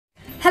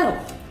Hello,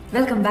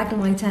 welcome back to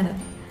my channel.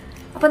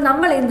 അപ്പോൾ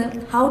നമ്മൾ ഇന്ന്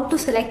how to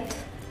select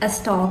a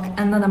stock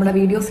എന്ന നമ്മുടെ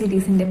വീഡിയോ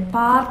സീരീസിന്റെ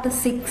പാർട്ട്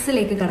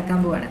 6ലേക്ക്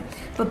കടക്കാൻ പോവാണ്.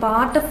 അപ്പോൾ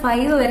പാർട്ട്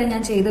 5 വരെ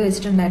ഞാൻ ചെയ്തു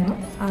വെച്ചിട്ടുണ്ടായിരുന്നു.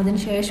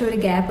 അതിനുശേഷം ഒരു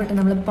ഗ്യാപ്പ് ഇട്ട്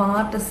നമ്മൾ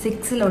പാർട്ട്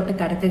 6ലോട്ട്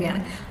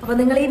കടക്കുകയാണ്. അപ്പോൾ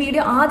നിങ്ങൾ ഈ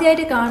വീഡിയോ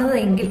ആദ്യമായിട്ട്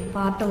കാണുന്നതെങ്കിൽ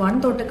പാർട്ട് 1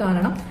 തൊട്ട്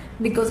കാണണം.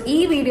 ബിക്കോസ് ഈ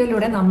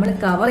വീഡിയോയിലൂടെ നമ്മൾ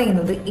കവർ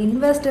ചെയ്യുന്നത്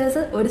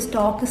ഇൻവെസ്റ്റേഴ്സ് ഒരു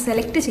സ്റ്റോക്ക്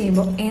സെലക്ട്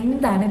ചെയ്യുമ്പോൾ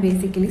എന്താണ്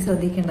ബേസിക്കലി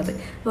ശ്രദ്ധിക്കേണ്ടത്.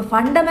 അപ്പോൾ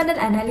ഫണ്ടമെന്റൽ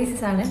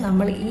അനാലിസിസ് ആണ്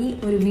നമ്മൾ ഈ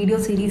ഒരു വീഡിയോ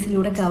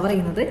സീരീസിലൂടെ കവർ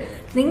ചെയ്യുന്നത്.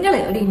 നിങ്ങൾ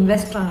ഒരു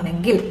ഇൻവെസ്റ്റർ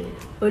ആണെങ്കിൽ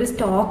ഒരു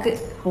സ്റ്റോക്ക്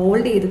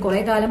ഹോൾഡ് ചെയ്ത് കുറേ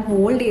കാലം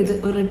ഹോൾഡ് ചെയ്ത്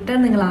ഒരു റിട്ടേൺ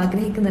നിങ്ങൾ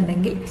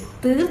ആഗ്രഹിക്കുന്നുണ്ടെങ്കിൽ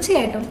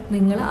തീർച്ചയായിട്ടും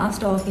നിങ്ങൾ ആ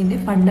സ്റ്റോക്കിൻ്റെ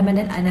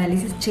ഫണ്ടമെന്റൽ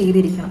അനാലിസിസ്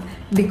ചെയ്തിരിക്കണം.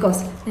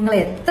 ബിക്കോസ് നിങ്ങൾ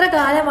എത്ര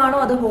കാലമാണോ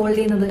അത് ഹോൾഡ്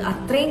ചെയ്യുന്നത്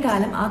അത്രയും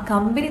കാലം ആ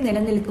കമ്പനി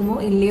നിലനിൽക്കുമോ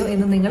ഇല്ലയോ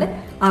എന്ന് നിങ്ങൾ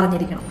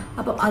അറിഞ്ഞിരിക്കണം.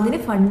 അപ്പോൾ അതിന്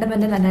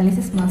ഫണ്ടമെന്റൽ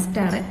അനാലിസിസ്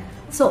മസ്റ്റാണ്.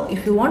 So, if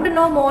you want to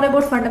know more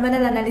about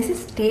fundamental analysis,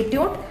 stay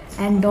tuned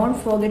and don't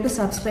forget to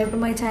subscribe to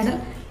my channel.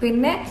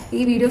 പിന്നെ ഈ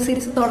വീഡിയോ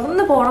സീരീസ്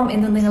തുടർന്ന് പോകണം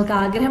എന്ന് നിങ്ങൾക്ക്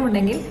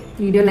ആഗ്രഹമുണ്ടെങ്കിൽ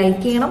വീഡിയോ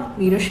ലൈക്ക് ചെയ്യണം,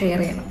 വീഡിയോ ഷെയർ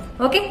ചെയ്യണം.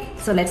 Okay,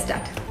 so let's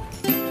start.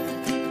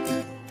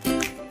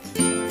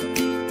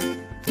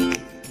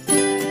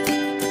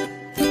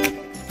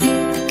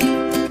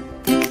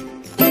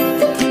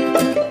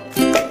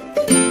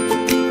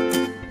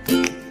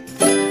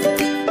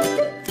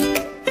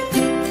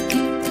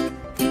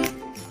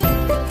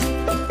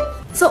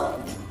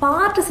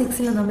 Part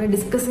 6 നമ്മൾ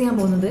ഡിസ്കസ് ചെയ്യാൻ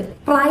പോകുന്നത്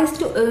പ്രൈസ്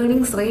ടു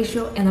ഏർണിങ്സ്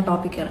റേഷ്യോ എന്ന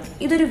ടോപ്പിക്കാണ്.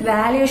 ഇതൊരു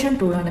വാല്യുവേഷൻ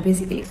ടൂളാണ്.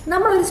 ബേസിക്കലി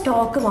നമ്മളൊരു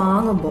സ്റ്റോക്ക്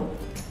വാങ്ങുമ്പോൾ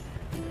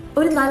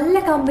ഒരു നല്ല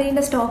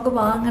കമ്പനീൻ്റെ സ്റ്റോക്ക്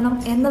വാങ്ങണം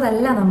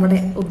എന്നതല്ല നമ്മുടെ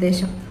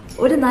ഉദ്ദേശം.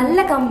 ഒരു നല്ല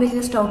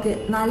കമ്പനിയുടെ സ്റ്റോക്ക്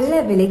നല്ല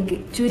വിലയ്ക്ക്,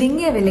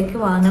 ചുരുങ്ങിയ വിലയ്ക്ക്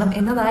വാങ്ങണം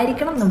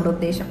എന്നതായിരിക്കണം നമ്മുടെ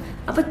ഉദ്ദേശം.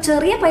 അപ്പോൾ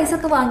ചെറിയ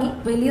പൈസക്ക് വാങ്ങി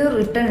വലിയൊരു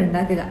റിട്ടേൺ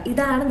ഉണ്ടാക്കുക,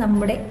 ഇതാണ്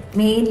നമ്മുടെ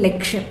മെയിൻ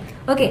ലക്ഷ്യം.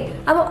 ഓക്കെ,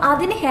 അപ്പോൾ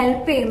അതിന്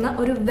ഹെൽപ്പ് ചെയ്യുന്ന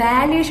ഒരു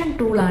വാല്യുവേഷൻ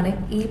ടൂളാണ്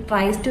ഈ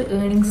പ്രൈസ് ടു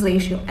ഏർണിങ്സ്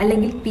റേഷ്യോ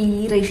അല്ലെങ്കിൽ PE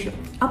റേഷ്യോ.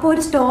 അപ്പോൾ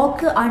ഒരു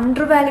സ്റ്റോക്ക്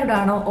അണ്ടർ വാല്യൂഡ്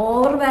ആണോ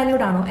ഓവർ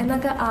വാല്യൂഡ് ആണോ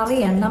എന്നൊക്കെ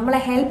അറിയാൻ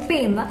നമ്മളെ ഹെൽപ്പ്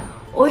ചെയ്യുന്ന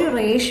ഒരു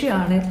റേഷ്യോ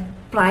ആണ്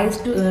പ്രൈസ്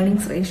ടു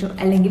ഏർണിങ്സ് റേഷ്യോ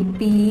അല്ലെങ്കിൽ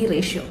PE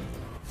ratio.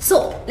 So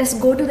let's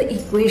go to the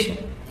equation.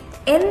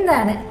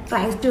 എന്താണ്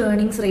പ്രൈസ് ടു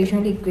ഏർണിങ്സ്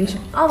റേഷ്യോൻ്റെ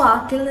ഇക്വേഷൻ? ആ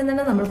വാക്കിൽ നിന്ന്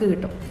തന്നെ നമുക്ക്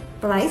കിട്ടും,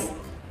 പ്രൈസ്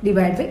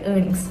ഡിവൈഡ് ബൈ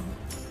ഏർണിങ്സ്.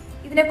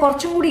 ഇതിനെ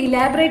കുറച്ചും കൂടി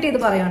ഇലാബറേറ്റ് ചെയ്ത്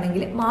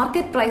പറയുകയാണെങ്കിൽ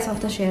market price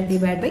of the share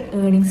divide by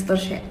earnings per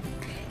share.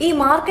 ഈ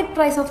market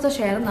price of the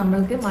share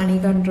നമ്മൾക്ക് മണി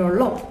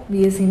കൺട്രോളിലോ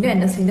BSEൻ്റെ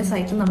NSEൻ്റെ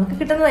സൈറ്റിൽ നമുക്ക്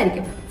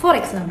കിട്ടുന്നതായിരിക്കും. ഫോർ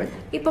എക്സാമ്പിൾ,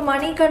 ഇപ്പോൾ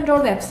മണി കൺട്രോൾ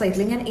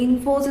വെബ്സൈറ്റിൽ ഞാൻ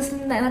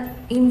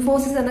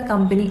ഇൻഫോസിസ് എന്ന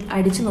കമ്പനി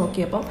അടിച്ചു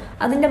നോക്കിയപ്പോൾ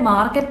അതിൻ്റെ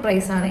മാർക്കറ്റ്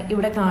പ്രൈസ് ആണ്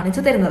ഇവിടെ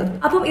കാണിച്ചു തരുന്നത്.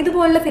 അപ്പം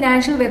ഇതുപോലുള്ള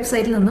ഫിനാൻഷ്യൽ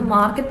വെബ്സൈറ്റിൽ നിന്ന്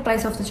market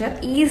price of the share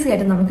easy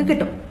ആയിട്ട് നമുക്ക്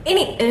കിട്ടും.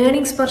 ഇനി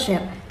earnings per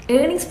share.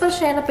 Earnings per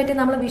ഷെയറിനെ പറ്റി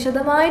നമ്മൾ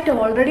വിശദമായിട്ട്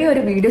ഓൾറെഡി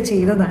ഒരു വീഡിയോ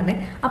ചെയ്തതാണ്.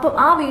 അപ്പം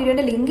ആ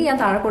വീഡിയോയുടെ ലിങ്ക് ഞാൻ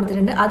താഴെ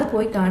കൊടുത്തിട്ടുണ്ട്, അത്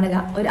പോയി കാണുക.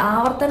 ഒരു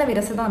ആവർത്തന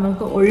വിരസത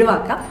നമുക്ക്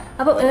ഒഴിവാക്കാം.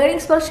 അപ്പോൾ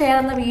ഏർണിങ്സ് പെർ ഷെയർ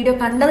എന്ന വീഡിയോ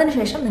കണ്ടതിന്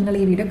ശേഷം നിങ്ങൾ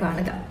ഈ വീഡിയോ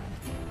കാണുക.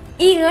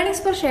 ഈ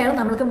ഏർണിങ്സ് പെർ ഷെയർ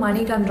നമുക്ക്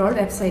മണി കൺട്രോൾ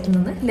വെബ്സൈറ്റിൽ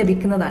നിന്ന്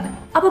ലഭിക്കുന്നതാണ്.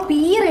 അപ്പോൾ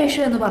PE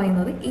റേഷ്യോ എന്ന്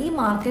പറയുന്നത് ഈ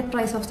market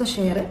price of the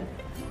share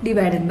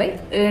divided by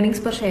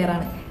earnings per share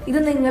ആണ്. ഇത്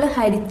നിങ്ങൾ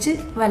ഹരിച്ച്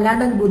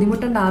വല്ലാണ്ട്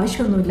ബുദ്ധിമുട്ടേണ്ട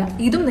ആവശ്യമൊന്നുമില്ല.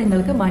 ഇതും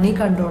നിങ്ങൾക്ക് മണി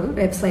കൺട്രോൾ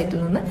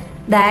വെബ്സൈറ്റിൽ നിന്ന്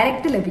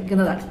ഡയറക്റ്റ്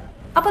ലഭിക്കുന്നതാണ്.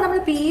 അപ്പോൾ നമ്മൾ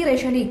PE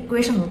റേഷ്യോൻ്റെ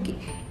ഇക്വേഷൻ നോക്കി.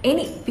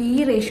 ഇനി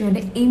PE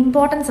റേഷ്യോൻ്റെ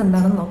ഇമ്പോർട്ടൻസ്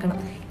എന്താണെന്ന് നോക്കണം.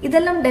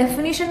 ഇതെല്ലാം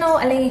ഡെഫിനിഷനോ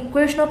അല്ലെങ്കിൽ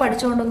ഇക്വേഷനോ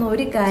പഠിച്ചുകൊണ്ടൊന്നും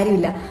ഒരു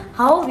കാര്യമില്ല.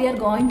 How we are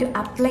going to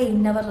apply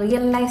in our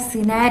real life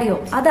scenario,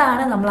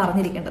 അതാണ് നമ്മൾ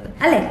അറിഞ്ഞിരിക്കേണ്ടത്,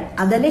 അല്ലേ?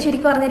 അതല്ലേ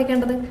ശരിക്കും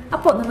അറിഞ്ഞിരിക്കേണ്ടത്.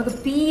 അപ്പോൾ നമുക്ക്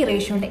PE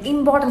റേഷ്യോൻ്റെ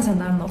ഇമ്പോർട്ടൻസ്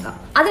എന്താണെന്ന് നോക്കാം.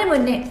 അതിന്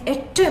മുന്നേ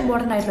ഏറ്റവും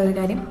ഇമ്പോർട്ടൻ്റ് ആയിട്ടുള്ള ഒരു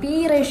കാര്യം, PE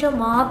റേഷ്യോ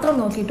മാത്രം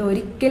നോക്കിയിട്ട്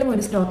ഒരിക്കലും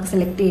ഒരു സ്റ്റോക്ക്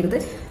സെലക്ട് ചെയ്യരുത്.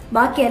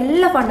 ബാക്കി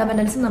എല്ലാ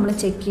ഫണ്ടമെന്റൽസും നമ്മൾ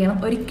ചെക്ക് ചെയ്യണം.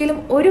 ഒരിക്കലും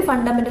ഒരു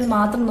ഫണ്ടമെന്റൽ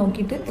മാത്രം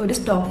നോക്കിയിട്ട് ഒരു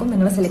സ്റ്റോക്കും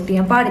നിങ്ങൾ സെലക്ട്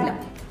ചെയ്യാൻ പാടില്ല.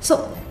 സോ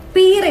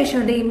PE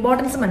റേഷ്യോൻ്റെ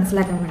ഇമ്പോർട്ടൻസ്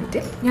മനസ്സിലാക്കാൻ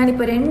വേണ്ടിയിട്ട്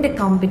ഞാനിപ്പോൾ 2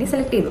 കമ്പനി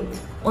സെലക്ട് ചെയ്തു.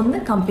 ഒന്ന്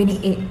company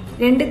A,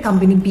 2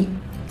 company B.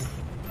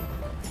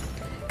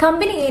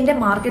 Company എന്റെ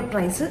മാർക്കറ്റ്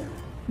പ്രൈസ്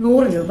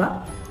 100 രൂപ,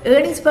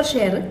 ഏർണിങ്സ് പെർ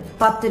ഷെയർ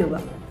 10 രൂപ.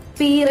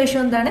 PE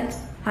റേഷ്യോ എന്താണ്?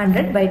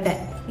 100/10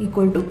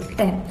 =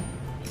 10.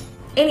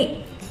 ഇനി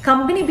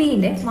company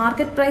ബിന്റെ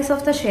market price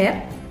of the share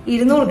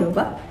 200 രൂപ,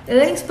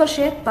 ഏർണിങ്സ് പെർ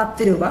ഷെയർ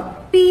 10 രൂപ.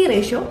 PE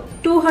റേഷ്യോ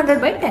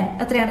 200/10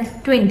 എത്രയാണ്?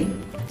 20.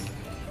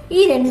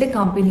 ഈ 2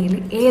 കമ്പനിയിൽ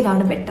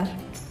ഏതാണ് ബെറ്റർ?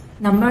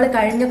 നമ്മൾ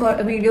കഴിഞ്ഞ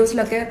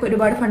വീഡിയോസിലൊക്കെ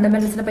ഒരുപാട്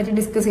ഫണ്ടമെന്റൽസിനെ പറ്റി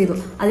ഡിസ്കസ് ചെയ്തു.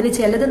 അതിൽ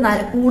ചിലത്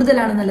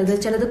കൂടുതലാണ് നല്ലത്,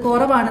 ചിലത്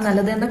കുറവാണ്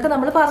നല്ലത് എന്നൊക്കെ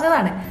നമ്മൾ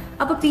പറഞ്ഞതാണ്.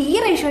 അപ്പോൾ PE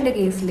റേഷ്യോന്റെ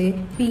കേസിൽ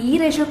PE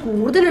റേഷ്യോ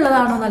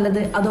കൂടുതലുള്ളതാണോ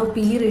നല്ലത് അതോ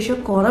PE റേഷ്യോ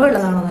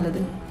കുറവുള്ളതാണോ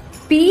നല്ലത്?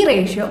 PE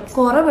റേഷ്യോ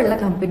കുറവുള്ള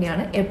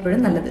കമ്പനിയാണ് എപ്പോഴും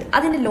നല്ലത്.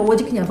 അതിന്റെ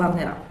ലോജിക്ക് ഞാൻ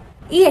പറഞ്ഞുതരാം.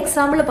 ഈ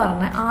എക്സാമ്പിൾ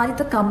പറഞ്ഞ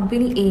ആദ്യത്തെ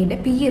കമ്പനി എന്റെ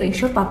PE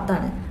റേഷ്യോ 10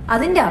 ആണ്.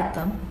 അതിന്റെ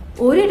അർത്ഥം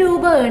 1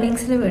 രൂപ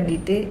ഏർണിങ്സിന്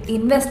വേണ്ടിയിട്ട്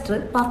ഇൻവെസ്റ്റർ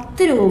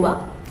 10 രൂപ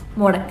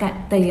മുടക്കാൻ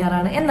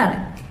തയ്യാറാണ് എന്നാണ്.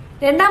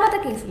 രണ്ടാമത്തെ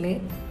കേസിൽ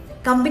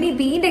കമ്പനി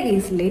ബിന്റെ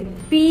കേസിൽ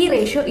PE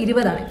റേഷ്യോ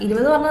 20 ആണ്.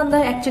 20 പറഞ്ഞാൽ എന്താ?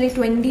 Actually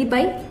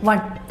 20/1,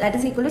 that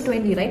is equal to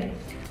 20, right?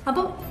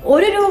 അപ്പം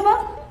 1 രൂപ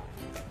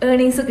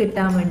ഏർണിങ്സ്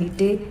കിട്ടാൻ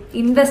വേണ്ടിയിട്ട്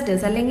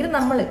ഇൻവെസ്റ്റേഴ്സ് അല്ലെങ്കിൽ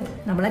നമ്മൾ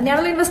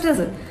തന്നെയാണല്ലോ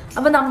ഇൻവെസ്റ്റേഴ്സ്.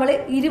 അപ്പം നമ്മൾ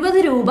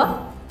 20 രൂപ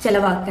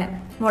ചെലവാക്കാൻ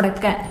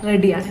മുടക്കാൻ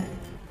റെഡിയാണ്.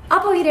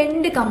 അപ്പോൾ ഈ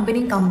 2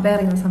 കമ്പനിയും കമ്പയർ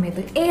ചെയ്യുന്ന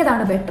സമയത്ത്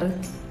ഏതാണ് ബെറ്റർ?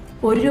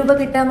 ഒരു രൂപ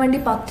കിട്ടാൻ വേണ്ടി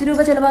 10 രൂപ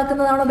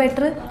ചെലവാക്കുന്നതാണോ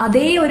ബെറ്റർ,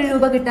 അതേ 1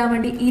 രൂപ കിട്ടാൻ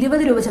വേണ്ടി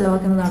 20 രൂപ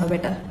ചെലവാക്കുന്നതാണോ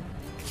ബെറ്റർ?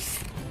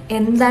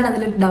 എന്താണ്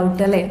അതിലൊരു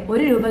ഡൗട്ട് അല്ലേ?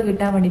 1 രൂപ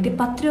കിട്ടാൻ വേണ്ടിയിട്ട്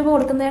 10 രൂപ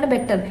കൊടുക്കുന്നതാണ്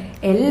ബെറ്റർ.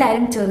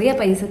 എല്ലാവരും ചെറിയ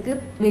പൈസക്ക്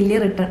വലിയ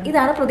റിട്ടേൺ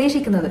ഇതാണ്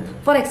പ്രതീക്ഷിക്കുന്നത്.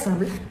 ഫോർ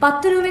എക്സാമ്പിൾ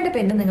 10 രൂപേൻ്റെ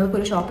പെണ്ണ് നിങ്ങൾക്ക്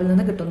ഒരു ഷോപ്പിൽ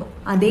നിന്ന് കിട്ടുന്നു,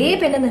 അതേ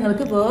പെണ്ണ്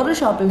നിങ്ങൾക്ക് വേറൊരു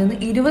ഷോപ്പിൽ നിന്ന്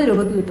 20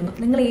 രൂപക്ക് കിട്ടുന്നു.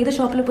 നിങ്ങൾ ഏത്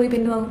ഷോപ്പിൽ പോയി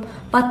പെണ്ണ് വാങ്ങും?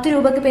 10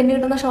 രൂപക്ക് പെണ്ണ്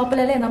കിട്ടുന്ന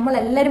ഷോപ്പിലല്ലേ നമ്മൾ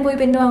എല്ലാവരും പോയി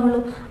പെണ്ണ്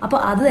വാങ്ങുള്ളൂ. അപ്പോൾ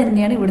അത്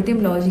തന്നെയാണ്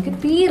ഇവിടുത്തെയും ലോജിക്ക്.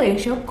 പി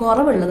റേഷ്യോ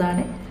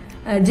കുറവുള്ളതാണ്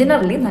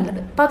ജനറലി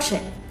നല്ലത്. പക്ഷേ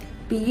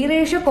പി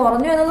റേഷ്യോ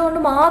കുറഞ്ഞു എന്നതുകൊണ്ട്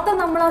മാത്രം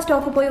നമ്മൾ ആ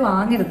സ്റ്റോക്ക് പോയി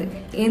വാങ്ങരുത്.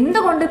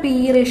 എന്തുകൊണ്ട് പി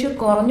റേഷ്യോ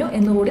കുറഞ്ഞു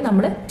എന്നുകൂടി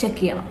നമ്മൾ ചെക്ക്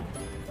ചെയ്യണം.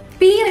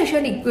 പി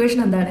റേഷ്യോന്റെ ഇക്വേഷൻ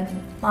എന്താണ്?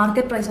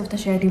 Market price of the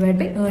share divide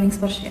by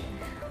earnings per share.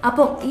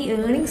 അപ്പോൾ ഈ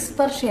ഏർണിംഗ്സ്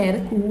പെർ ഷെയർ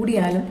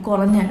കൂടിയാലും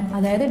കുറഞ്ഞാലും,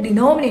 അതായത്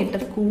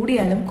ഡിനോമിനേറ്റർ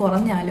കൂടിയാലും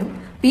കുറഞ്ഞാലും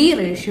പി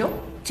റേഷ്യോ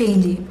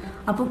ചേഞ്ച് ചെയ്യും.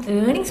 അപ്പം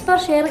ഏർണിംഗ്സ് പെർ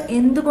ഷെയർ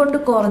എന്തുകൊണ്ട്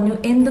കുറഞ്ഞു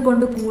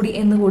എന്തുകൊണ്ട് കൂടി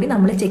എന്നുകൂടി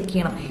നമ്മൾ ചെക്ക്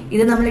ചെയ്യണം.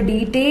 ഇത് നമ്മൾ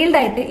ഡീറ്റെയിൽഡ്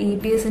ആയിട്ട്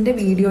EPSന്റെ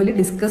വീഡിയോയിൽ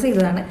ഡിസ്കസ്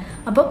ചെയ്തതാണ്.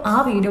 അപ്പം ആ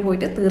വീഡിയോ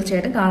പോയിട്ട്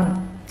തീർച്ചയായിട്ടും കാണണം.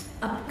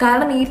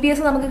 കാരണം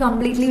EPS നമുക്ക്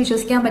കംപ്ലീറ്റ്ലി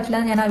വിശ്വസിക്കാൻ പറ്റില്ല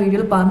എന്ന് ഞാൻ ആ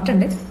വീഡിയോയിൽ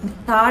പറഞ്ഞിട്ടുണ്ട്.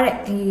 താഴെ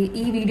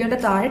ഈ വീഡിയോന്റെ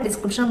താഴെ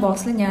ഡിസ്ക്രിപ്ഷൻ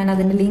ബോക്സിൽ ഞാൻ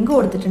അതിന്റെ ലിങ്ക്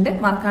കൊടുത്തിട്ടുണ്ട്,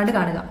 മറക്കാണ്ട്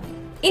കാണുക.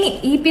 ഇനി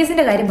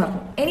EPSന്റെ കാര്യം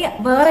പറഞ്ഞു. ഇനി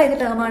വേറെ ഏത്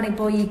ടേമാണ്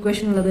ഇപ്പോൾ ഈ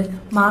ഇക്വേഷൻ ഉള്ളത്?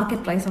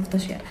 Market price of the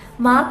share.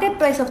 Market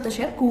price of the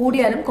share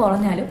കൂടിയാലും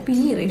കുറഞ്ഞാലും പി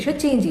റേഷ്യോ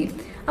ചേഞ്ച് ചെയ്യും.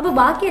 അപ്പോൾ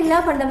ബാക്കി എല്ലാ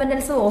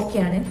ഫണ്ടമെന്റൽസും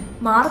ഓക്കെയാണ്.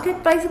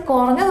 മാർക്കറ്റ് പ്രൈസ്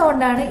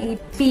കുറഞ്ഞതുകൊണ്ടാണ് ഈ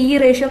പി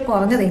റേഷ്യോ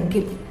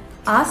കുറഞ്ഞതെങ്കിൽ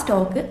ആ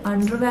സ്റ്റോക്ക്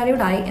അണ്ടർ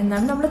വാല്യൂഡ് ആയി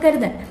എന്നാണ് നമ്മൾ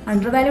കരുതാൻ.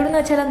 അണ്ടർ വാല്യൂഡ്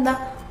എന്ന് വെച്ചാൽ എന്താ?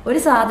 ഒരു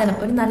സാധനം,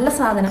 ഒരു നല്ല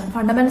സാധനം,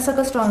 ഫണ്ടമെന്റൽസ്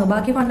ഒക്കെ സ്ട്രോങ്,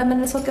 ബാക്കി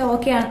ഫണ്ടമെന്റൽസ് ഒക്കെ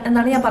ഓക്കെ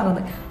എന്നാണ് ഞാൻ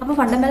പറഞ്ഞത്. അപ്പോൾ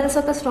ഫണ്ടമെന്റൽസ്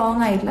ഒക്കെ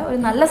സ്ട്രോങ് ആയിട്ടുള്ള ഒരു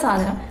നല്ല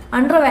സാധനം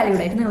അണ്ടർ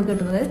വാല്യൂഡ് ആയിട്ട് നിങ്ങൾക്ക്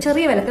കിട്ടുന്നത്,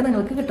 ചെറിയ വിലക്ക്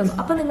നിങ്ങൾക്ക് കിട്ടുന്നു.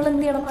 അപ്പോൾ നിങ്ങൾ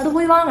എന്ത് ചെയ്യണം? അത്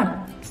പോയി വാങ്ങണം.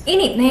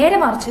 ഇനി നേരെ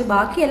മറിച്ച്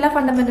ബാക്കി എല്ലാ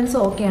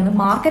ഫണ്ടമെന്റൽസും ഓക്കെയാണ്,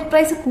 മാർക്കറ്റ്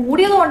പ്രൈസ്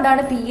കൂടിയത്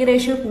കൊണ്ടാണ് പി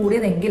റേഷ്യോ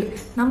കൂടിയതെങ്കിൽ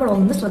നമ്മൾ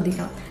ഒന്ന്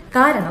ശ്രദ്ധിക്കണം.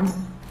 കാരണം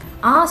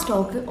ആ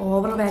സ്റ്റോക്ക്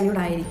ഓവർ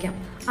വാല്യൂഡ് ആയിരിക്കാം.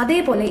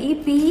 അതേപോലെ ഈ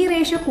പി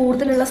റേഷ്യോ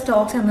കൂടുതലുള്ള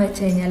സ്റ്റോക്സ് എന്ന്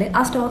വെച്ച് കഴിഞ്ഞാൽ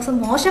ആ സ്റ്റോക്സ്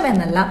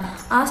മോശമെന്നല്ല,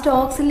 ആ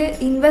സ്റ്റോക്സിൽ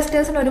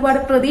ഇൻവെസ്റ്റേഴ്സിന് ഒരുപാട്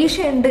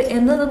പ്രതീക്ഷയുണ്ട്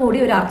എന്നതും കൂടി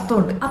ഒരു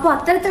അർത്ഥമുണ്ട്. അപ്പോൾ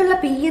അത്തരത്തിലുള്ള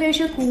പി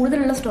റേഷ്യോ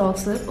കൂടുതലുള്ള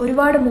സ്റ്റോക്സ്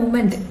ഒരുപാട്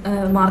മൂവ്മെന്റ്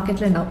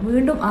മാർക്കറ്റിലുണ്ടാവും.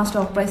 വീണ്ടും ആ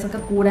സ്റ്റോക്ക് പ്രൈസ്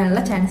ഒക്കെ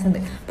കൂടാനുള്ള ചാൻസ് ഉണ്ട്.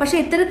 പക്ഷേ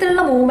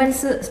ഇത്തരത്തിലുള്ള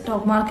മൂവ്മെന്റ്സ്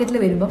സ്റ്റോക്ക് മാർക്കറ്റിൽ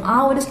വരുമ്പം ആ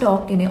ഒരു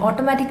സ്റ്റോക്കിന്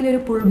ഓട്ടോമാറ്റിക്കലി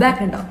ഒരു പുൾ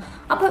ബാക്ക് ഉണ്ടാവും.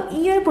 അപ്പോൾ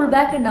ഈ ഒരു പുൾ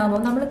ബാക്ക്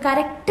ഉണ്ടാകുമ്പോൾ നമ്മൾ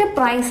കറക്റ്റ്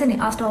പ്രൈസിന്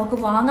ആ സ്റ്റോക്ക്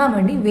വാങ്ങാൻ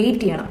വേണ്ടി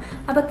വെയിറ്റ് ചെയ്യണം.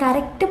 അപ്പോൾ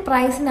കറക്റ്റ്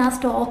പ്രൈസിന് ആ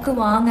സ്റ്റോക്ക്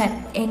വാങ്ങാൻ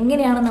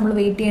എങ്ങനെയാണ് നമ്മൾ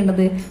വെയിറ്റ്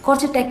ചെയ്യേണ്ടത്?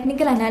 കുറച്ച്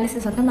ടെക്നിക്കൽ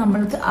അനാലിസിസ് ഒക്കെ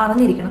നമ്മൾക്ക്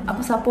അറിഞ്ഞിരിക്കണം.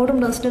 അപ്പോൾ സപ്പോർട്ടും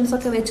റെസിസ്റ്റൻസും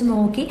ഒക്കെ വെച്ച്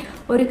നോക്കി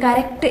ഒരു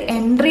കറക്റ്റ്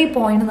എൻട്രി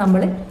പോയിന്റ്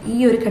നമ്മൾ ഈ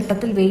ഒരു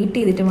ഘട്ടത്തിൽ വെയിറ്റ്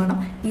ചെയ്തിട്ട് വേണം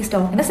ഈ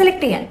സ്റ്റോക്കിനെ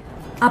സെലക്ട് ചെയ്യാൻ.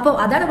 അപ്പോൾ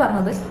അതാണ്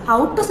പറഞ്ഞത്, how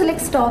to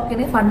select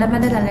സ്റ്റോക്കിന്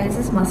fundamental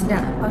analysis must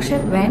ആണ്. പക്ഷെ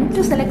വെൻ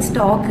ടു സെലക്ട്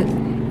സ്റ്റോക്ക്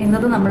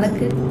എന്നത്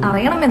നമ്മൾക്ക്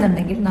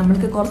അറിയണമെന്നുണ്ടെങ്കിൽ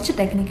നമ്മൾക്ക് കുറച്ച്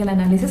ടെക്നിക്കൽ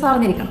അനാലിസിസ്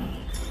അറിഞ്ഞിരിക്കണം.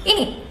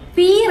 ഇനി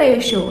പി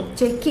റേഷ്യോ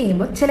ചെക്ക്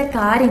ചെയ്യുമ്പോൾ ചില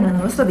കാര്യങ്ങൾ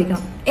നമ്മൾ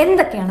ശ്രദ്ധിക്കണം.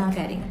 എന്തൊക്കെയാണ് ആ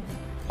കാര്യങ്ങൾ?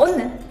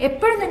 ഒന്ന്,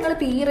 എപ്പോഴും നിങ്ങൾ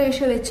പി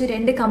റേഷ്യോ വെച്ച്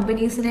 2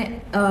 കമ്പനീസിനെ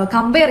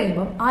കമ്പയർ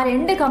ചെയ്യുമ്പോൾ ആ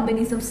 2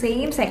 കമ്പനീസും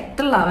സെയിം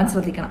സെക്ടറിലാവാൻ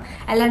ശ്രദ്ധിക്കണം.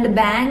 അല്ലാണ്ട്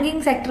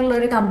ബാങ്കിങ് സെക്ടറിലുള്ള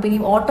ഒരു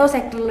കമ്പനിയും ഓട്ടോ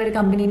സെക്ടറിലുള്ള ഒരു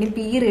കമ്പനീനെയും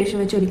പി റേഷ്യോ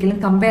വെച്ച് ഒരിക്കലും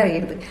കമ്പയർ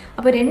ചെയ്യരുത്.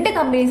 അപ്പോൾ 2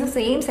 കമ്പനീസും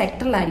സെയിം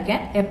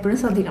സെക്ടറിലായിരിക്കാൻ എപ്പോഴും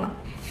ശ്രദ്ധിക്കണം.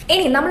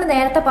 ഇനി നമ്മൾ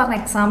നേരത്തെ പറഞ്ഞ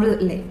എക്സാമ്പിൾ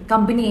ഇല്ലേ,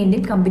 കമ്പനി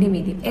എൻ്റെയും കമ്പനി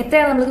ബിൻ്റെയും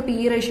എത്രയാണ് നമുക്ക് പി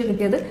റേഷ്യോ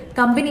കിട്ടിയത്?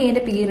 കമ്പനി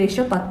എൻ്റെ P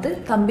ratio 10,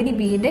 company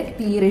ബിൻ്റെ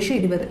P ratio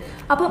 20.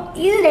 അപ്പം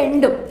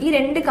ഈ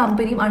 2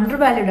 കമ്പനിയും അണ്ടർ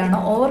വാല്യൂഡ് ആണോ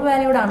ഓവർ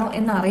വാല്യൂഡ് ആണോ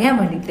എന്ന് അറിയാൻ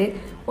വേണ്ടിയിട്ട്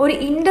ഒരു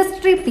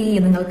ഇൻഡസ്ട്രി പി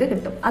നിങ്ങൾക്ക്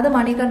കിട്ടും. അത്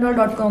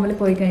moneycontrol.com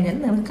പോയി കഴിഞ്ഞാൽ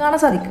നിങ്ങൾക്ക് കാണാൻ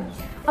സാധിക്കും.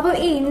 അപ്പോൾ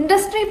ഈ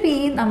ഇൻഡസ്ട്രി പി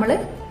നമ്മൾ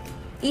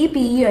ഈ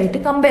പി ആയിട്ട്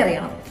കമ്പയർ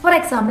ചെയ്യണം. ഫോർ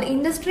എക്സാമ്പിൾ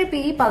ഇൻഡസ്ട്രി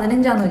പി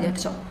 15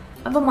 വിചാരിച്ചോ.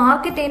 അപ്പോൾ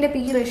മാർക്കറ്റിൻ്റെ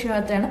പി റേഷ്യോ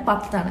എത്രയാണ്?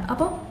 10.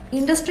 അപ്പോൾ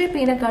ഇൻഡസ്ട്രി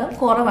പിന്നെക്കാളും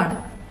കുറവാണ്.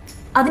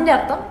 അതിൻ്റെ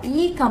അർത്ഥം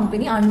ഈ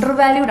കമ്പനി അണ്ടർ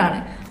വാല്യൂഡ് ആണ്.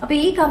 അപ്പോൾ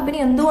ഈ കമ്പനി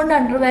എന്തുകൊണ്ട്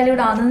അണ്ടർ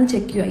വാല്യൂഡ് ആണെന്ന്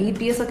ചെക്ക് ചെയ്യുക.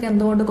 EPS ഒക്കെ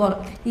എന്തുകൊണ്ട്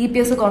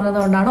EPS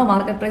കുറഞ്ഞതുകൊണ്ടാണോ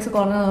മാർക്കറ്റ് പ്രൈസ്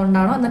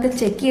കുറഞ്ഞതുകൊണ്ടാണോ എന്നൊക്കെ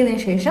ചെക്ക്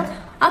ചെയ്തതിന് ശേഷം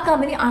ആ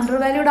കമ്പനി അണ്ടർ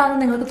വാല്യൂഡ്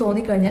ആണെന്ന് നിങ്ങൾക്ക്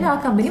തോന്നിക്കഴിഞ്ഞാൽ ആ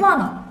കമ്പനി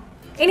വാങ്ങാം.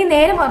 ഇനി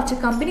നേരെ മറിച്ച്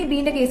കമ്പനി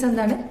ബിൻ്റെ കേസ്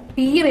എന്താണ്?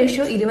 P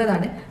ratio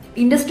 20.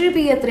 ഇൻഡസ്ട്രി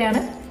പി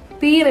എത്രയാണ്?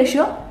 P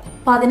ratio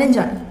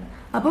 15.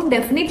 അപ്പം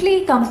ഡെഫിനറ്റ്ലി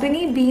കമ്പനി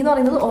ബി എന്ന്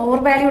പറയുന്നത് ഓവർ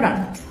വാല്യൂഡ്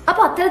ആണ്.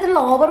 അപ്പോൾ അത്തരത്തിലുള്ള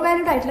ഓവർ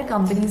വാല്യൂഡ് ആയിട്ടുള്ള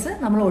കമ്പനീസ്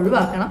നമ്മൾ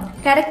ഒഴിവാക്കണം.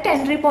 കറക്റ്റ്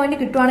എൻട്രി പോയിന്റ്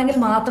കിട്ടുവാണെങ്കിൽ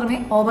മാത്രമേ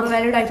ഓവർ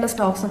വാല്യൂഡ് ആയിട്ടുള്ള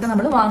സ്റ്റോക്സ് ഒക്കെ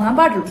നമ്മൾ വാങ്ങാൻ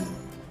പാടുള്ളൂ.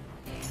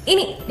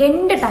 ഇനി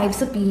 2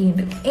 ടൈപ്സ് പി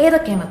ഉണ്ട്.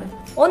 ഏതൊക്കെയാണത്?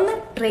 ഒന്ന്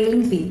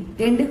trailing P,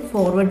 2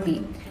 forward P.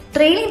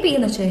 Trailing P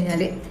എന്ന് വെച്ച്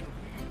കഴിഞ്ഞാൽ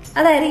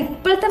അതായത്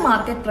ഇപ്പോഴത്തെ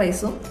മാർക്കറ്റ്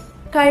പ്രൈസും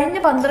കഴിഞ്ഞ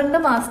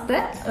 12 മാസത്തെ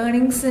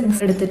ഏർണിങ്സ്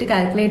എടുത്തിട്ട്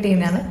കാൽക്കുലേറ്റ്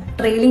ചെയ്യുന്നതാണ്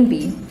ട്രെയിലിംഗ്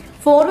പി.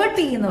 ഫോർവേഡ്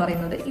പി എന്ന്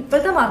പറയുന്നത്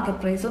ഇപ്പോഴത്തെ മാർക്കറ്റ്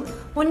പ്രൈസും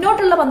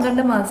മുന്നോട്ടുള്ള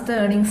 12 മാസത്തെ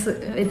ഏർണിങ്സ്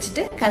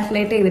വെച്ചിട്ട്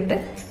കാൽക്കുലേറ്റ് ചെയ്തിട്ട്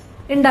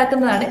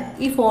ഉണ്ടാക്കുന്നതാണ്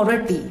ഈ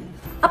ഫോർവേഡ് പി.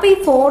 അപ്പോൾ ഈ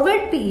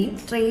ഫോർവേഡ് പി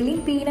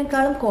ട്രെയിലിംഗ്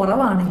പിന്നെക്കാളും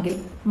കുറവാണെങ്കിൽ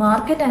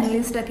മാർക്കറ്റ്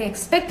അനലിസ്റ്റ് ഒക്കെ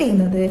എക്സ്പെക്ട്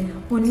ചെയ്യുന്നത്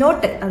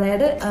മുന്നോട്ട്,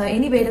 അതായത്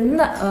ഇനി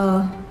വരുന്ന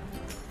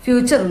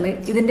ഫ്യൂച്ചറിൽ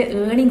ഇതിൻ്റെ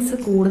ഏർണിങ്സ്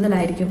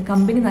കൂടുതലായിരിക്കും,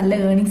 കമ്പനി നല്ല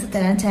ഏർണിങ്സ്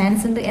തരാൻ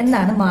ചാൻസ് ഉണ്ട്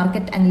എന്നാണ്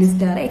മാർക്കറ്റ്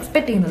അനലിസ്റ്റുകാരെ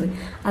എക്സ്പെക്ട് ചെയ്യുന്നത്.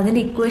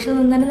 അതിൻ്റെ ഇക്വേഷനിൽ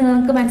നിന്ന് തന്നെ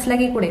നിങ്ങൾക്ക്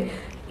മനസ്സിലാക്കിക്കൂടെ?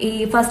 ഈ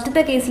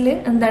ഫസ്റ്റത്തെ കേസിൽ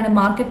എന്താണ്?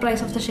 Market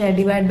price of the share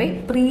divide by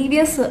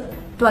previous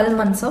 12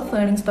 months of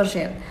earnings per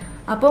share.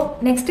 അപ്പോൾ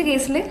നെക്സ്റ്റ്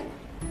കേസിൽ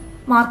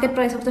market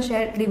price of the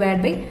share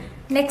divide bye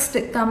next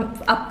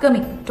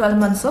upcoming 12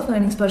 months of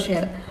earnings per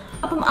share.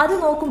 അപ്പം അത്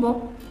നോക്കുമ്പോൾ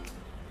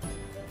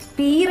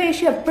പി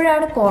റേഷ്യോ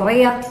എപ്പോഴാണ്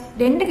കുറയുക?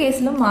 രണ്ട്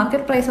കേസിലും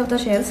market price of the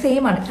share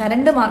same ആണ്.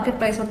 Current market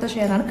price of the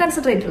share ആണ്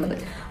കൺസിഡർ ചെയ്തിട്ടുള്ളത്.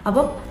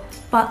 അപ്പം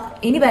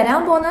ഇനി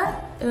വരാൻ പോകുന്ന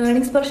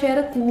earnings per share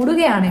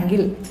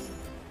കൂടുകയാണെങ്കിൽ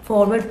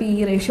forward P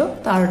ratio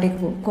താഴോട്ടേക്ക്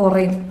പോകും,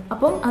 കുറയും.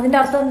 അപ്പം അതിൻ്റെ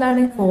അർത്ഥം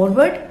എന്താണ്?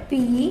 ഫോർവേഡ്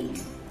പി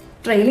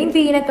ട്രെയിലിംഗ്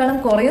പിയിനേക്കാളും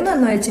കുറയുന്നു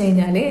എന്ന് വെച്ച്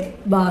കഴിഞ്ഞാൽ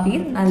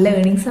ഭാവിയിൽ നല്ല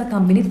ഏർണിങ്സ് ആ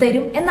കമ്പനി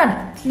തരും എന്നാണ്.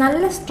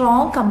 നല്ല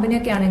സ്ട്രോങ്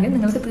കമ്പനിയൊക്കെ ആണെങ്കിൽ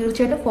നിങ്ങൾക്ക്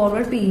തീർച്ചയായിട്ടും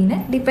ഫോർവേഡ് പിയിനെ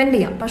ഡിപ്പെൻഡ്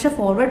ചെയ്യാം. പക്ഷേ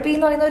ഫോർവേഡ് പി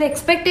എന്ന് പറയുന്ന ഒരു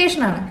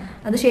എക്സ്പെക്ടേഷൻ ആണ്.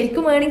 അത്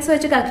ശരിക്കും ഏർണിങ്സ്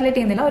വെച്ച് കാൽക്കുലേറ്റ്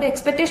ചെയ്യുന്നില്ല, ഒരു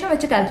എക്സ്പെക്ടേഷൻ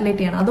വെച്ച്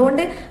കാൽക്കുലേറ്റ് ചെയ്യണം.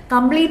 അതുകൊണ്ട്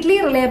കംപ്ലീറ്റ്ലി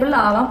റിലയബിൾ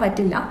ആവാൻ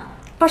പറ്റില്ല.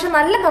 പക്ഷെ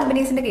നല്ല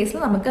കമ്പനീസിന്റെ കേസിൽ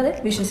നമുക്കത്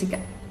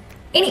വിശ്വസിക്കാം.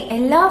 ഇനി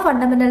എല്ലാ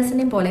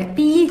ഫണ്ടമെന്റൽസിനെയും പോലെ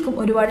പിഇക്കും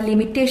ഒരുപാട്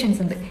ലിമിറ്റേഷൻസ്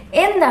ഉണ്ട്.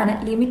 എന്താണ്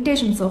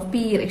ലിമിറ്റേഷൻസ് ഓഫ്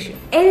പി റേഷ്യോ?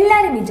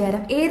 എല്ലാവരും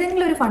വിചാരം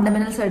ഏതെങ്കിലും ഒരു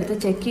ഫണ്ടമെന്റൽസ് എടുത്ത്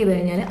ചെക്ക് ചെയ്ത്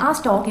കഴിഞ്ഞാൽ ആ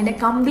സ്റ്റോക്കിന്റെ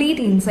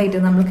കംപ്ലീറ്റ്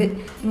ഇൻസൈറ്റ് നമുക്ക്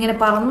ഇങ്ങനെ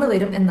പറന്നു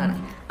വരും എന്നാണ്.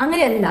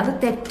 അങ്ങനെയല്ല, അത്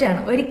തെറ്റാണ്.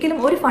 ഒരിക്കലും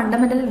ഒരു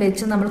ഫണ്ടമെന്റൽ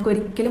വെച്ച് നമ്മൾക്ക്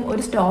ഒരിക്കലും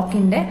ഒരു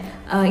സ്റ്റോക്കിന്റെ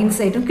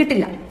ഇൻസൈറ്റും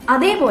കിട്ടില്ല.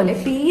 അതേപോലെ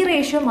പി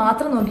റേഷ്യോ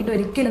മാത്രം നോക്കിയിട്ട്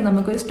ഒരിക്കലും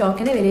നമുക്കൊരു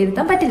സ്റ്റോക്കിനെ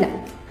വിലയിരുത്താൻ പറ്റില്ല.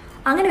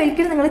 അങ്ങനെ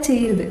ഒരിക്കലും നിങ്ങൾ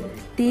ചെയ്യരുത്.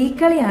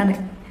 തീക്കളിയാണ്.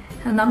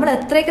 നമ്മൾ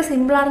എത്രയൊക്കെ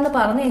സിമ്പിളാണെന്ന്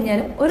പറഞ്ഞു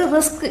കഴിഞ്ഞാലും ഒരു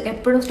റിസ്ക്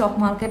എപ്പോഴും സ്റ്റോക്ക്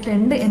മാർക്കറ്റിൽ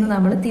ഉണ്ട് എന്ന്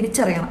നമ്മൾ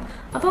തിരിച്ചറിയണം.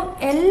 അപ്പം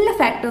എല്ലാ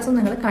ഫാക്ടേഴ്സും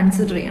നിങ്ങൾ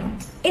കൺസിഡർ ചെയ്യണം.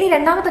 ഇനി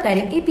രണ്ടാമത്തെ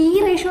കാര്യം, ഈ പി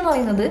റേഷ്യോ എന്ന്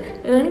പറയുന്നത്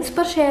ഏർണിങ്സ്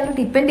പെർ ഷെയറിൽ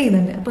ഡിപ്പെൻഡ്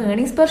ചെയ്യുന്നുണ്ട്. അപ്പോൾ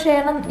ഏർണിങ്സ് പെർ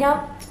ഷെയറിന് ഞാൻ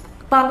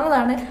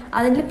പറഞ്ഞതാണ്,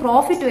 അതിൽ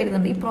പ്രോഫിറ്റ്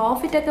വരുന്നുണ്ട്. ഈ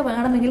പ്രോഫിറ്റ് ഒക്കെ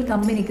വേണമെങ്കിൽ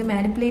കമ്പനിക്ക്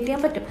മാനിപ്പുലേറ്റ്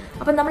ചെയ്യാൻ പറ്റും.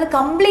 അപ്പം നമ്മൾ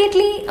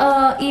കംപ്ലീറ്റ്ലി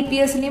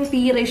EPSനെയും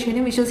പി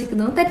റേഷ്യോനെയും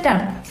വിശ്വസിക്കുന്നത്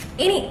തെറ്റാണ്.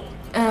 ഇനി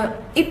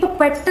ഇപ്പൊ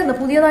പെട്ടെന്ന്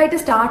പുതിയതായിട്ട്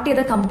സ്റ്റാർട്ട്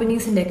ചെയ്ത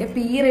കമ്പനീസിന്റെ ഒക്കെ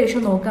പി റേഷ്യോ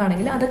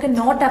നോക്കുകയാണെങ്കിൽ അതൊക്കെ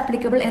നോട്ട്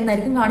ആപ്ലിക്കബിൾ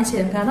എന്നായിരിക്കും കാണിച്ചു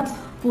തരാം. കാരണം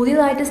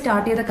പുതിയതായിട്ട്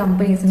സ്റ്റാർട്ട് ചെയ്ത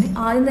കമ്പനീസിന്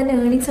ആദ്യം തന്നെ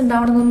ഏർണിങ്സ്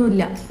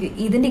ഉണ്ടാവണമെന്നൊന്നുമില്ല.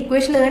 ഇതിന്റെ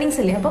ഇക്വേഷൻ ഏർണിങ്സ്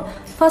അല്ലേ. അപ്പം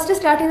ഫസ്റ്റ്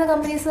സ്റ്റാർട്ട് ചെയ്ത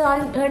കമ്പനീസ്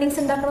ആദ്യം ഏർണിങ്സ്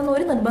ഉണ്ടാക്കണമെന്ന്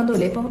ഒരു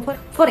നിർബന്ധമില്ല. ഇപ്പം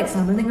ഫോർ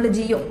എക്സാമ്പിൾ നിങ്ങൾ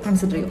ജിയോ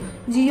കൺസിഡർ ചെയ്യും.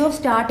 ജിയോ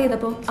സ്റ്റാർട്ട്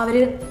ചെയ്തപ്പോൾ അവർ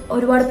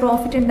ഒരുപാട്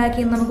പ്രോഫിറ്റ്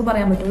ഉണ്ടാക്കിയെന്ന് നമുക്ക്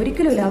പറയാൻ പറ്റും?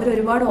 ഒരിക്കലും ഇല്ല. അവർ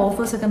ഒരുപാട്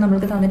ഓഫേഴ്സ് ഒക്കെ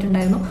നമ്മൾക്ക്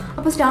തന്നിട്ടുണ്ടായിരുന്നു.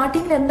 അപ്പോൾ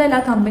സ്റ്റാർട്ടിങ്ങിൽ എന്തായാലും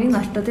ആ കമ്പനി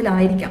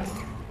നഷ്ടത്തിലായിരിക്കാം.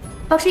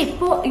 പക്ഷെ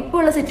ഇപ്പോൾ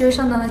ഉള്ള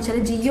സിറ്റുവേഷൻ എന്താണെന്ന് വെച്ചാൽ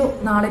ജിയോ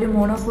നാളെ ഒരു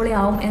മോണോപോളി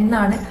ആവും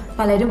എന്നാണ്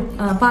പലരും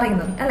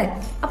പറയുന്നത്, അല്ലേ?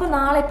 അപ്പോൾ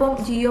നാളെ ഇപ്പം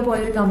ജിയോ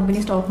പോലൊരു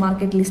കമ്പനി സ്റ്റോക്ക്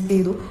മാർക്കറ്റ് ലിസ്റ്റ്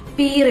ചെയ്തു,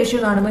 പി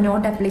റേഷ്യോ കാണുമ്പോൾ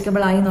നോട്ട്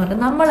ആപ്ലിക്കബിൾ ആയി എന്ന്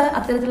പറഞ്ഞാൽ നമ്മൾ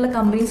അത്തരത്തിലുള്ള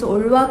കമ്പനീസ്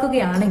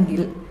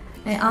ഒഴിവാക്കുകയാണെങ്കിൽ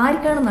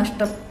ആർക്കാണ്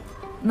നഷ്ടം?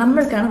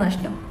 നമ്മൾക്കാണ്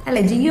നഷ്ടം,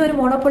 അല്ലെ? ജിയോ ഒരു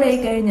മോണോപ്പൊളി ആയി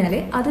കഴിഞ്ഞാൽ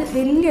അത്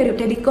വലിയൊരു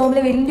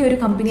ടെലികോമിലെ വലിയൊരു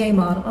കമ്പനിയായി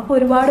മാറും. അപ്പോൾ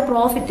ഒരുപാട്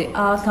പ്രോഫിറ്റ്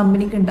ആ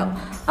കമ്പനിക്ക് ഉണ്ടാവും.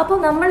 അപ്പോൾ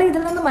നമ്മൾ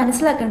ഇതിൽ നിന്ന്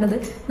മനസ്സിലാക്കേണ്ടത്,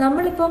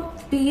 നമ്മളിപ്പം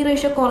പി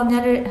റേഷ്യോ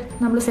കുറഞ്ഞാൽ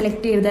നമ്മൾ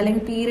സെലക്ട് ചെയ്യരുത്,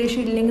 അല്ലെങ്കിൽ പി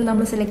റേഷ്യോ ഇല്ലെങ്കിൽ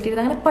നമ്മൾ സെലക്ട്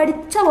ചെയ്യരുത്. അങ്ങനെ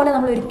പഠിച്ച പോലെ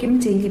നമ്മൾ ഒരിക്കലും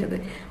ചെയ്യരുത്.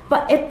 അപ്പം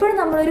എപ്പോഴും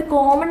നമ്മളൊരു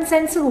കോമൺ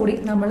സെൻസ് കൂടി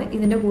നമ്മൾ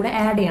ഇതിൻ്റെ കൂടെ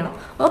ആഡ് ചെയ്യണം.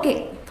 ഓക്കെ,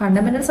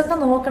 ഫണ്ടമെന്റൽസ് ഒക്കെ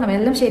നോക്കണം,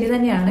 എല്ലാം ശരി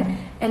തന്നെയാണ്,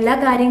 എല്ലാ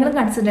കാര്യങ്ങളും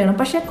കൺസിഡർ ചെയ്യണം.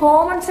 പക്ഷേ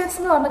കോമൺ സെൻസ്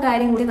എന്ന് പറഞ്ഞ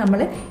കാര്യം കൂടി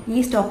നമ്മൾ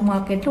ഈ സ്റ്റോക്ക്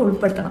മാർക്കറ്റിൽ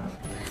ഉൾപ്പെടുത്തണം.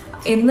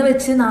 എന്ന്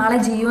വെച്ച് നാളെ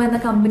ജിയോ എന്ന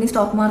കമ്പനി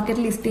സ്റ്റോക്ക്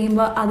മാർക്കറ്റിൽ ലിസ്റ്റ്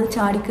ചെയ്യുമ്പോൾ അത്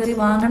ചാടിക്കറി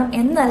വാങ്ങണം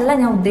എന്നല്ല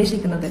ഞാൻ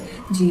ഉദ്ദേശിക്കുന്നത്.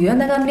 ജിയോ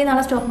എന്ന കമ്പനി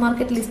നാളെ സ്റ്റോക്ക്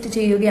മാർക്കറ്റ് ലിസ്റ്റ്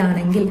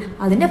ചെയ്യുകയാണെങ്കിൽ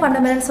അതിൻ്റെ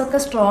ഫണ്ടമെന്റൽസ് ഒക്കെ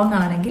സ്ട്രോങ്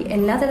ആണെങ്കിൽ,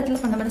 എല്ലാ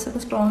തരത്തിലുള്ള ഫണ്ടമെന്റൽസ്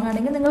ഒക്കെ സ്ട്രോങ്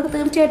ആണെങ്കിൽ നിങ്ങൾക്ക്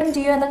തീർച്ചയായിട്ടും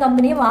ജിയോ എന്ന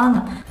കമ്പനിയെ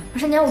വാങ്ങാം.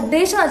 പക്ഷെ ഞാൻ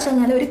ഉദ്ദേശിച്ചതെന്ന് വെച്ച്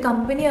കഴിഞ്ഞാൽ ഒരു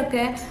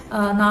കമ്പനിയൊക്കെ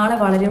നാളെ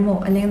വളരുമോ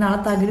അല്ലെങ്കിൽ നാളെ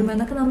തകരുമോ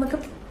എന്നൊക്കെ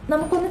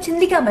നമുക്കൊന്ന്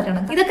ചിന്തിക്കാൻ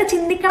പറ്റണം. ഇതൊക്കെ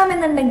ചിന്തിക്കണം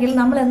എന്നുണ്ടെങ്കിൽ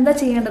നമ്മൾ എന്താ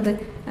ചെയ്യേണ്ടത്?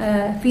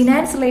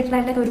 ഫിനാൻസ് റിലേറ്റഡ്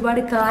ആയിട്ടൊക്കെ ഒരുപാട്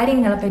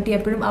കാര്യങ്ങളെ പറ്റി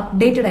എപ്പോഴും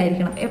അപ്ഡേറ്റഡ്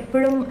ആയിരിക്കണം.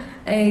 എപ്പോഴും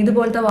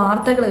ഇതുപോലത്തെ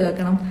വാർത്തകൾ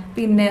കേൾക്കണം.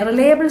 പിന്നെ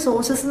റിലയബിൾ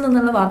സോഴ്സസിൽ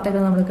നിന്നുള്ള വാർത്തകൾ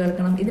നമ്മൾ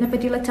കേൾക്കണം.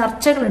 ഇതിനെപ്പറ്റിയുള്ള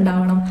ചർച്ചകൾ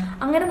ഉണ്ടാവണം.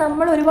 അങ്ങനെ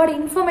നമ്മൾ ഒരുപാട്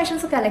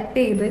ഇൻഫർമേഷൻസ് കളക്ട്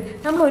ചെയ്ത്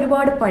നമ്മൾ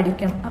ഒരുപാട്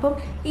പഠിക്കണം. അപ്പം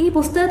ഈ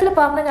പുസ്തകത്തിൽ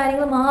പറഞ്ഞ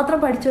കാര്യങ്ങൾ മാത്രം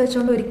പഠിച്ചു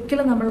വെച്ചുകൊണ്ട്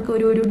ഒരിക്കലും നമ്മൾക്ക്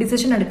ഒരു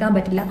ഡിസിഷൻ എടുക്കാൻ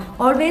പറ്റില്ല.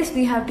 Always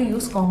we have to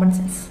use common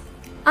sense.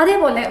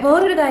 അതേപോലെ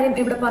വേറൊരു കാര്യം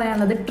ഇവിടെ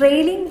പറയാനുള്ളത്,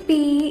 ട്രെയിലിംഗ് പി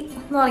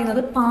എന്ന്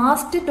പറയുന്നത്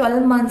പാസ്റ്റ്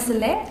 12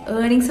 monthsലെ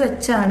ഏർണിങ്സ്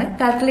വെച്ചാണ്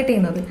കാൽക്കുലേറ്റ്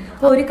ചെയ്യുന്നത്.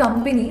 അപ്പോൾ ഒരു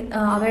കമ്പനി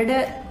അവരുടെ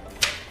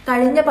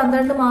കഴിഞ്ഞ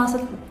 12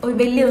 മാസം ഒരു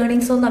വലിയ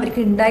ഏർണിങ്സ് ഒന്നും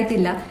അവർക്ക്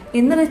ഉണ്ടായിട്ടില്ല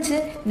എന്ന് വെച്ച്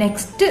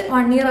നെക്സ്റ്റ്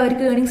 1 year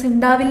അവർക്ക് ഏർണിങ്സ്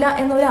ഉണ്ടാവില്ല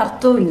എന്നൊരു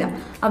അർത്ഥവുമില്ല.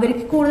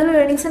 അവർക്ക് കൂടുതൽ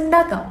ഏർണിങ്സ്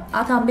ഉണ്ടാക്കാം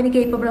ആ കമ്പനി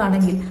കേപ്പബിൾ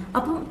ആണെങ്കിൽ.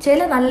 അപ്പം ചില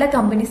നല്ല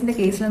കമ്പനീസിന്റെ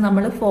കേസിൽ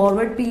നമ്മൾ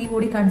ഫോർവേഡ് പി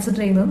കൂടി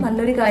കൺസിഡർ ചെയ്യുന്നത്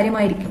നല്ലൊരു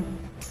കാര്യമായിരിക്കും.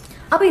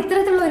 അപ്പോൾ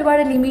ഇത്തരത്തിലുള്ള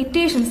ഒരുപാട്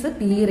ലിമിറ്റേഷൻസ്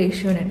പി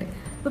റേഷ്യോനുണ്ട്.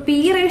 അപ്പോൾ പി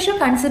റേഷ്യോ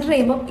കൺസിഡർ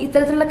ചെയ്യുമ്പോൾ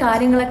ഇത്തരത്തിലുള്ള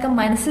കാര്യങ്ങളൊക്കെ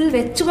മനസ്സിൽ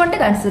വെച്ചുകൊണ്ട്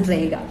കൺസിഡർ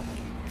ചെയ്യുക.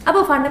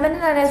 അപ്പോൾ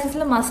ഫണ്ടമെന്റൽ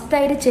അനാലിസിസിൽ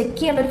മസ്റ്റായിട്ട് ചെക്ക്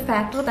ചെയ്യേണ്ട ഒരു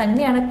ഫാക്ടർ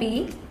തന്നെയാണ് പി.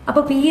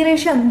 അപ്പോൾ പി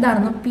റേഷ്യോ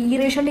എന്താണെന്നും പി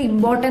റേഷ്യോന്റെ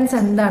ഇമ്പോർട്ടൻസ്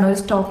എന്താണ് ഒരു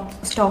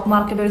സ്റ്റോക്ക്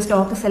മാർക്കറ്റ് ഒരു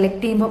സ്റ്റോക്ക്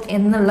സെലക്ട് ചെയ്യുമ്പോൾ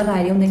എന്നുള്ള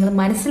കാര്യവും നിങ്ങൾ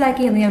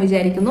മനസ്സിലാക്കി എന്ന് ഞാൻ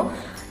വിചാരിക്കുന്നു.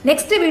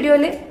 നെക്സ്റ്റ്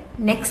വീഡിയോയിൽ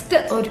നെക്സ്റ്റ്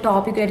ഒരു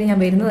ടോപ്പിക്കായിട്ട്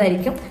ഞാൻ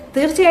വരുന്നതായിരിക്കും.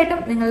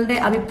 തീർച്ചയായിട്ടും നിങ്ങളുടെ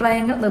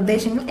അഭിപ്രായങ്ങൾ,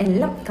 നിർദ്ദേശങ്ങൾ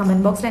എല്ലാം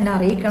കമന്റ് ബോക്സിൽ എന്നെ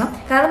അറിയിക്കണം.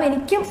 കാരണം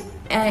എനിക്കും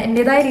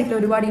എൻ്റെതായ രീതിയിൽ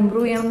ഒരുപാട്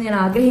ഇമ്പ്രൂവ് ചെയ്യണമെന്ന് ഞാൻ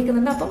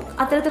ആഗ്രഹിക്കുന്നുണ്ട്. അപ്പം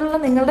അത്തരത്തിലുള്ള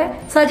നിങ്ങളുടെ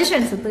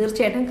സജഷൻസ്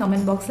തീർച്ചയായിട്ടും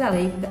കമന്റ് ബോക്സിൽ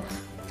അറിയിക്കുക.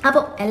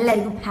 അപ്പോൾ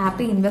എല്ലാവർക്കും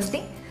ഹാപ്പി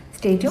ഇൻവെസ്റ്റിംഗ്.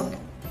 Stay tuned.